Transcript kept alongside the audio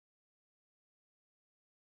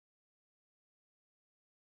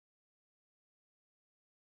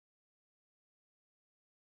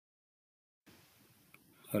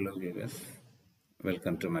Hello viewers,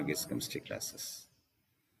 welcome to MAGESH chemistry classes.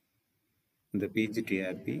 இந்த PG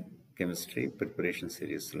TRB chemistry preparation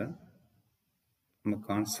seriesல நம்ம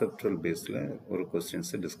conceptual baseல ஒரு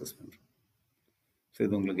questions discuss பண்றோம். So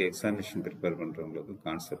இது உங்களுக்கு எக்ஸாமினேஷன் ப்ரிப்பேர் பண்ணுறவங்களுக்கு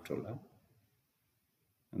கான்செப்டுவலாக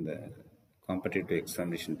அந்த காம்படிட்டிவ்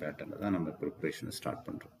எக்ஸாமினேஷன் பேட்டர்னில் தான் நம்ம ப்ரிப்பரேஷனை ஸ்டார்ட்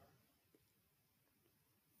பண்ணுறோம்.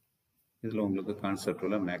 இதில் உங்களுக்கு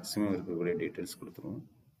கான்செப்டுவலாக மேக்ஸிமம் இருக்கக்கூடிய டீட்டெயில்ஸ் கொடுத்துருவோம்.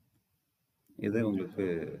 இதை உங்களுக்கு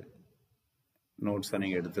நோட்ஸாக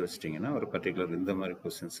நீங்கள் எடுத்து வச்சிட்டிங்கன்னா ஒரு பர்டிகுலர் இந்த மாதிரி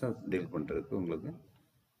கொஸ்டின்ஸை டீல் பண்ணுறதுக்கு உங்களுக்கு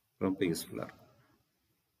ரொம்ப யூஸ்ஃபுல்லாக இருக்கும்.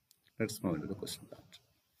 Let's move into the question part.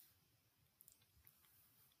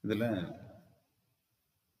 இதில்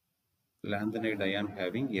lanthanide ion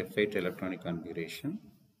having F8 electronic configuration,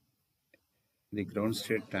 the ground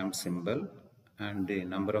state term symbol and the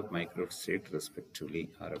number of microstate respectively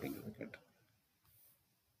are அப்படிங்கிறது கேட்டோம்.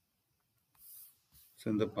 ஸோ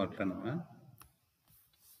இந்த பார்ட்டில் நம்ம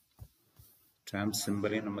டேம்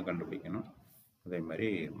சிம்பிளையும் நம்ம கண்டுபிடிக்கணும், அதே மாதிரி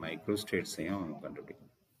மைக்ரோஸ்டேட்ஸையும்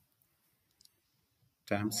கண்டுபிடிக்கணும்.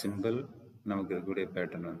 டேம் சிம்பிள் நமக்கு இருக்கக்கூடிய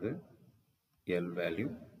பேட்டர்ன் வந்து L value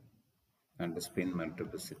and spin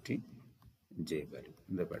multiplicity J value,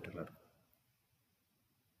 இந்த பேட்டர்னில் இருக்கும்.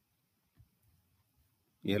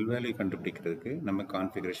 எல் வேல்யூ கண்டுபிடிக்கிறதுக்கு நம்ம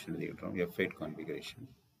கான்ஃபிகரேஷன் எழுதிக்கிட்டோம், F8 கான்ஃபிகரேஷன்.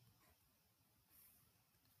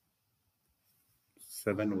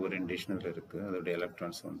 7 ஓரியன்டேஷன் அதில் இருக்குது, அதோடைய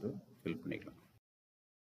எலக்ட்ரான்ஸ் வந்து ஃபில் பண்ணிக்கலாம்.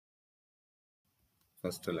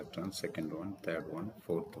 First electron, second one, third one,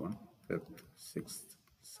 fourth one, fifth, sixth,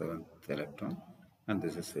 seventh electron, and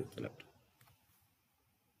this is eighth electron.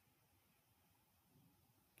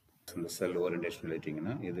 So the cell orientation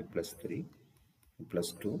எழுதிட்டீங்கன்னா இது +3,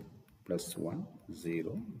 +2, +1,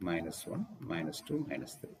 0, -1, -2,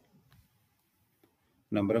 -3.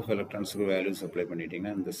 நம்பர் ஆஃப் எலக்ட்ரான்ஸுக்கு வேல்யூஸ் அப்ளை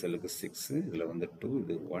பண்ணிட்டீங்கன்னா இந்த செல்லுக்கு 6, இதில் வந்து 2,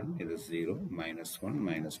 இது 1, இது 0, -1,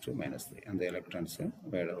 -2, -3. அந்த எலக்ட்ரான்ஸை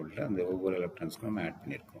வேலை உள்ள அந்த ஒவ்வொரு எலக்ட்ரான்ஸுக்கும் நம்ம ஆட்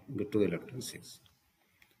பண்ணியிருக்கோம். இங்கே 2 எலக்ட்ரான் 6.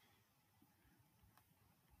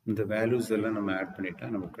 இந்த வேல்யூஸ் எல்லாம் நம்ம ஆட் பண்ணிட்டா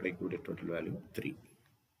நமக்கு கிடைக்கக்கூடிய டோட்டல் வேல்யூ 3.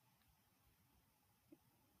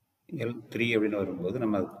 L3 அப்படின்னு வரும்போது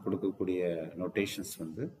நம்ம அதுக்கு கொடுக்கக்கூடிய நோட்டேஷன்ஸ்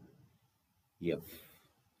வந்து எஃப்.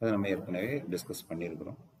 அதை நம்ம ஏற்கனவே டிஸ்கஸ்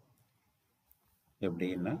பண்ணியிருக்கிறோம்.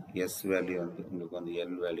 எப்படின்னா எஸ் வேல்யூ வந்து உங்களுக்கு வந்து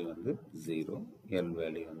எல் வேல்யூ வந்து 0, எல்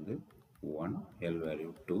வேல்யூ வந்து 1, எல் வேல்யூ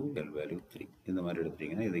 2, எல் வேல்யூ 3. இந்த மாதிரி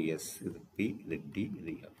எடுத்துட்டிங்கன்னா இது எஸ், இது பி, இது டி,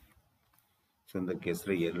 இது எஃப். ஸோ இந்த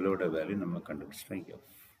கேஸில் எல்லோட வேல்யூ நம்ம கண்டுபிடிச்சிட்டோம்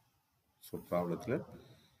எஃப். ஸோ ப்ராப்ளத்தில்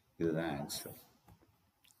இதுதான் ஆன்சர்.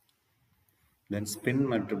 தென் ஸ்பின்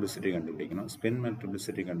மல்டிப்ளிசிட்டி கண்டுபிடிக்கணும். ஸ்பின்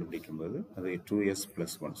மல்டிப்ளிசிட்டி கண்டுபிடிக்கும்போது அது 2s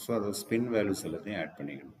 + 1. ஸோ அதை ஸ்பின் வேல்யூஸ் எல்லாத்தையும் ஆட்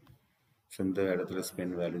பண்ணிக்கணும். ஸோ இந்த இடத்துல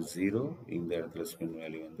ஸ்பின் வேல்யூ 0, இந்த இடத்துல ஸ்பின்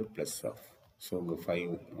வேல்யூ வந்து +. ஸோ உங்கள்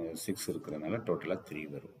 5, 6 இருக்கிறதுனால டோட்டலாக 3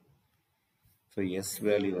 வரும். ஸோ எஸ்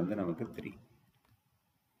வேல்யூ வந்து நமக்கு 3.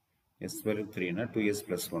 எஸ் வேல்யூ 3னா 2s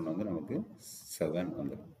 + 1 வந்து நமக்கு 7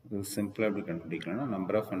 வந்துடும். இது சிம்பிளாக எப்படி கண்டுபிடிக்கலாம்னா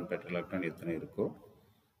நம்பர் ஆஃப் அன்பேர்ட் எலக்ட்ரான் எத்தனை இருக்கோ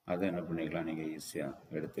அதை என்ன பண்ணிக்கலாம், நீங்கள்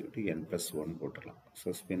ஈஸியாக எடுத்துக்கிட்டு n+1 போட்டுடலாம்.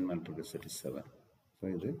 So spin multiplicity 7. ஸோ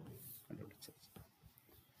இது கண்டுபிடிச்சாச்சு.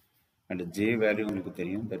 அண்ட் ஜே வேல்யூ உங்களுக்கு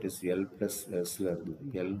தெரியும், தட் இஸ் எல் + எஸ்ல இருந்து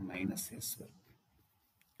எல் - எஸ் வரும்.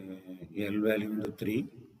 எல் வேல்யூ வந்து 3,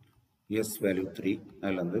 எஸ் வேல்யூ 3,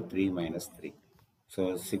 அதில் வந்து 3 - 3. ஸோ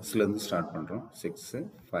 6லேருந்து ஸ்டார்ட் பண்ணுறோம். 6,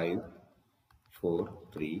 5, 4,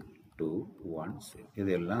 3, 2, 1, 6.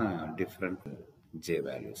 இதெல்லாம் டிஃப்ரெண்ட் ஜே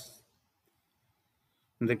வேல்யூஸ்.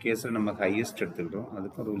 இந்த கேஸில் நம்ம ஹையஸ்ட் எடுத்துக்கிட்டோம்.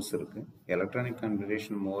 அதுக்கும் ரூல்ஸ் இருக்குது. எலக்ட்ரானிக்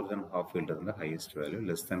கான்ஃபிகரேஷன் மோர் தென் ஹாஃப் ஃபீல்டு இருந்தால் highest value,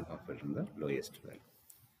 less than half field இருந்தால் லோயஸ்ட் வேல்யூ.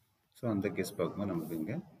 ஸோ அந்த கேஸ் பார்க்கும்போது நமக்கு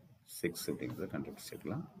இங்கே 6 அப்படிங்கிறத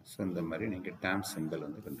கண்டுபிடிச்சிக்கலாம். ஸோ இந்த மாதிரி நீங்கள் டேம் சிம்பிள்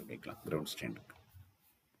வந்து கண்டுபிடிக்கலாம் கிரவுண்ட் ஸ்டேண்டுக்கு.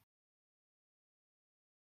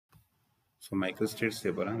 ஸோ மைக்ரோஸ்டேட்ஸ்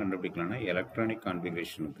எப்போலாம் கண்டுபிடிக்கலாம்னா எலக்ட்ரானிக்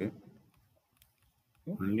கான்ஃபிகரேஷனுக்கு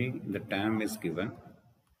ஒன்லி இந்த dam is given,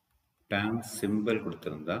 dam simple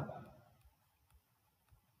கொடுத்துருந்தா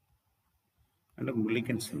அண்ட்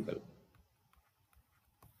முல்லிகன் சிம்பிள்.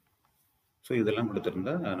 ஸோ இதெல்லாம்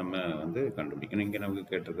கொடுத்துருந்தா நம்ம வந்து கண்டுபிடிக்கணும். இங்கே நமக்கு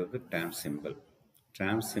கேட்டிருக்கிறது டேம் சிம்பிள்.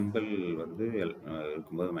 டேம் சிம்பிள் வந்து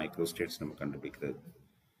இருக்கும்போது மைக்ரோஸ்டேட்ஸ் நம்ம கண்டுபிடிக்கிறது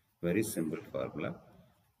very simple formula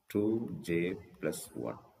 2j +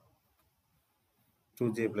 1.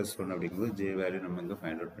 2j + 1 அப்படிங்கும்போது ஜே வேல்யூ நம்ம இங்கே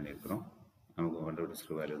ஃபைண்ட் அவுட் பண்ணியிருக்கிறோம். நமக்கு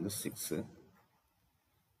கண்டுபிடிச்சிருக்க வேல்யூ வந்து 6.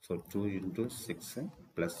 ஸோ 2 × 6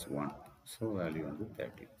 + 1. ஸோ வேல்யூ வந்து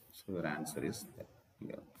 30. So your answer is that.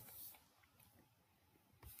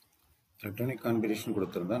 Electronic configuration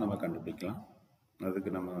கொடுத்துருந்தா நம்ம கண்டுபிடிக்கலாம். அதுக்கு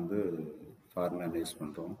நம்ம வந்து ஃபார்முலா யூஸ்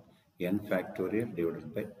பண்ணுறோம், n factorial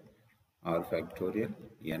 / r factorial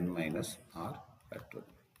n - r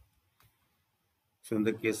factorial. So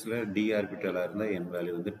இந்த கேஸில் டி ஆர்பிட்டலாக இருந்தால் என்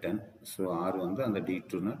வேல்யூ வந்து 10. ஸோ ஆர் வந்து அந்த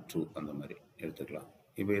D2னா 2 அந்த மாதிரி எடுத்துக்கலாம்.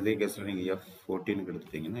 இப்போ இதே கேஸில் நீங்கள் F14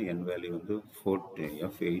 எடுத்துட்டிங்கன்னா என் வேல்யூ வந்து 14,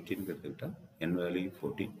 F18 எடுத்துக்கிட்டால் என் value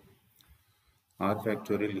 14, R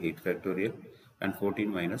factorial 8 factorial and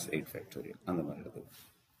 14 minus 8 factorial அந்த மாதிரி எடுத்துக்கலாம்.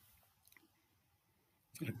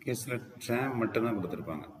 சில கேஸில் ட்ராம் மட்டும்தான்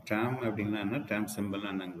கொடுத்துருப்பாங்க. ட்ராம் அப்படின்னா என்ன, ட்ராம்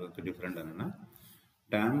சிம்பிள்னா என்னங்களுக்கு டிஃப்ரெண்ட் என்னென்னா,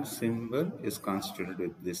 tram simple is constituted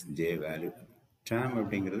with this J value. Tram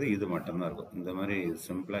அப்படிங்கிறது இது மட்டும்தான் இருக்கும். இந்த மாதிரி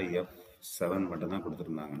சிம்பிளாக F7 மட்டும்தான்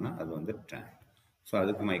கொடுத்துருந்தாங்கன்னா அது வந்து ட்ராம். ஸோ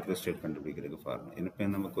அதுக்கு மைக்ரோஸ்டேட் கண்டுபிடிக்கிறதுக்கு ஃபார்முலா. இப்போ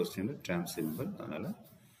நம்ம கொஸ்டின் ட்ராம் சிம்பிள், அதனால்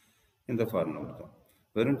இந்த ஃபார்முலா கொடுத்தோம்.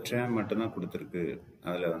 வெறும் ட்ராம் மட்டும்தான் கொடுத்துருக்கு,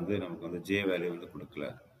 அதில் வந்து நமக்கு வந்து ஜே வேல்யூ வந்து கொடுக்கல,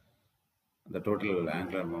 அந்த டோட்டல்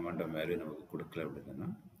ஆங்குலர் மொமெண்டம் வேல்யூ நமக்கு கொடுக்கல அப்படின்னா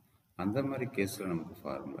அந்த மாதிரி கேஸில் நமக்கு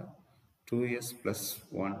formula 2s plus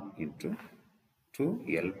 1 into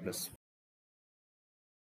 2l plus 1.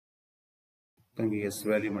 இப்போ இங்கே எஸ்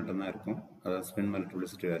வேல்யூ மட்டும்தான் இருக்கும், அதாவது ஸ்பின்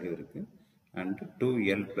மல்டிப்ளிசிட்டி வேல்யூ இருக்குது. அண்ட்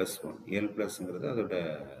 2l plus 1, l ப்ளஸ்ங்கிறது அதோட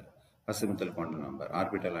azimuthal quantum number,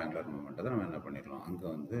 orbital angular மொமெண்ட்டை தான் நம்ம என்ன பண்ணிடலாம் அங்கே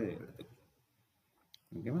வந்து எடுத்துக்கலாம்.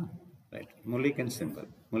 ஓகேவா, ரைட். முல்லிகன் சிம்பிள்.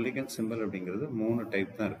 முல்லிகன் சிம்பிள் அப்படிங்கிறது 3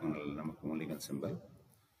 டைப் தான் இருக்கும் நமக்கு முல்லிகன் சிம்பிள்.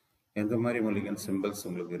 எந்த மாதிரி முல்லிகன் சிம்பிள்ஸ்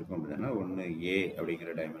உங்களுக்கு இருக்கும் அப்படின்னா, ஒன்று ஏ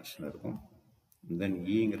அப்படிங்கிற டைமென்ஷன் இருக்கும், தென்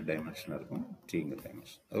இங்கிற டைமென்ஷன் இருக்கும், டிங்கிற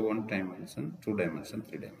டைமென்ஷன். அது 1 டைமென்ஷன், 2 டைமென்ஷன்,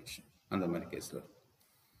 3 டைமென்ஷன் அந்த மாதிரி கேஸில் இருக்கும்.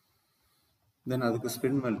 தென் அதுக்கு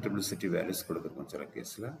ஸ்பின் மல்டிப்ளிசிட்டி வேல்யூஸ் கொடுத்துருக்கோம் சில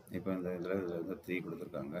கேஸில். இப்போ இந்த இதில் வந்து 3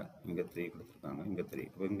 கொடுத்துருக்காங்க, இங்கே 3 கொடுத்துருக்காங்க, இங்கே 3.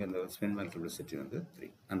 இப்போ இங்கே இந்த ஸ்பின் மல்டிப்ளிசிட்டி வந்து 3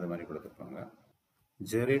 அந்த மாதிரி கொடுத்துருப்பாங்க.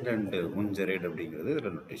 ஜெரேட் அண்ட் உன்ஜெரேட் அப்படிங்கிறது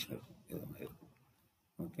இதில் நோட்டேஷன் இருக்கும், இது மாதிரி இருக்கும்.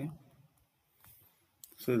 ஓகே,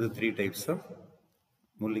 ஸோ இது 3 டைப்ஸ் ஆஃப்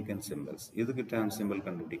முல்லிகன் சிம்பிள்ஸ். இதுக்கு ட்ராம் சிம்பிள்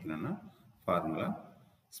கண்டுபிடிக்கணும்னா formula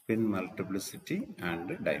spin multiplicity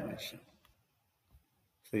and dimension.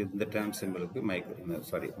 So இந்த ட்ராம் சிம்பிளுக்கு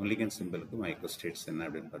முல்லிகன் சிம்பிளுக்கு மைக்ரோஸ்டேட்ஸ் என்ன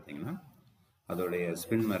அப்படின்னு பார்த்தீங்கன்னா, அதோடைய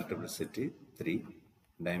ஸ்பின் மல்டிப்ளிசிட்டி 3,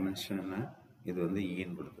 டைமென்ஷன் என்ன, இது வந்து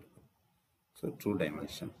ஈன்னு கொடுத்துருக்கு. So 2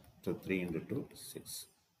 dimension, so 3 into 2 6.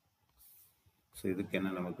 So இதுக்கு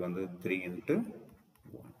என்ன நமக்கு வந்து 3 into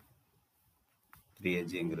 1,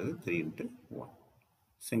 3Agங்கிறது 3 into 1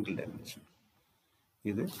 சிங்கிள் டைமென்ஷன்.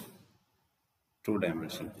 இது 2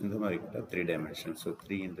 டைமென்ஷன், இந்த மாதிரி கிட்ட 3 டைமென்ஷன். ஸோ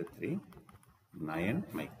 3 into 3 9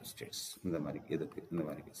 மைக்ரோஸ்டேட்ஸ் இந்த மாதிரி இதுக்கு இந்த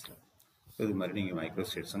மாதிரி கேஸில். இது மாதிரி நீங்கள்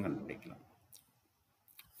மைக்ரோஸ்டேட்ஸும் கண்டுபிடிக்கலாம்.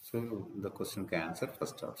 ஸோ இந்த கொஸ்டினுக்கு answer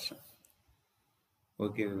first option.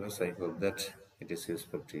 Okay viewers, I hope that it is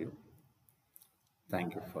useful to you.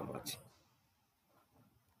 Thank you for watching.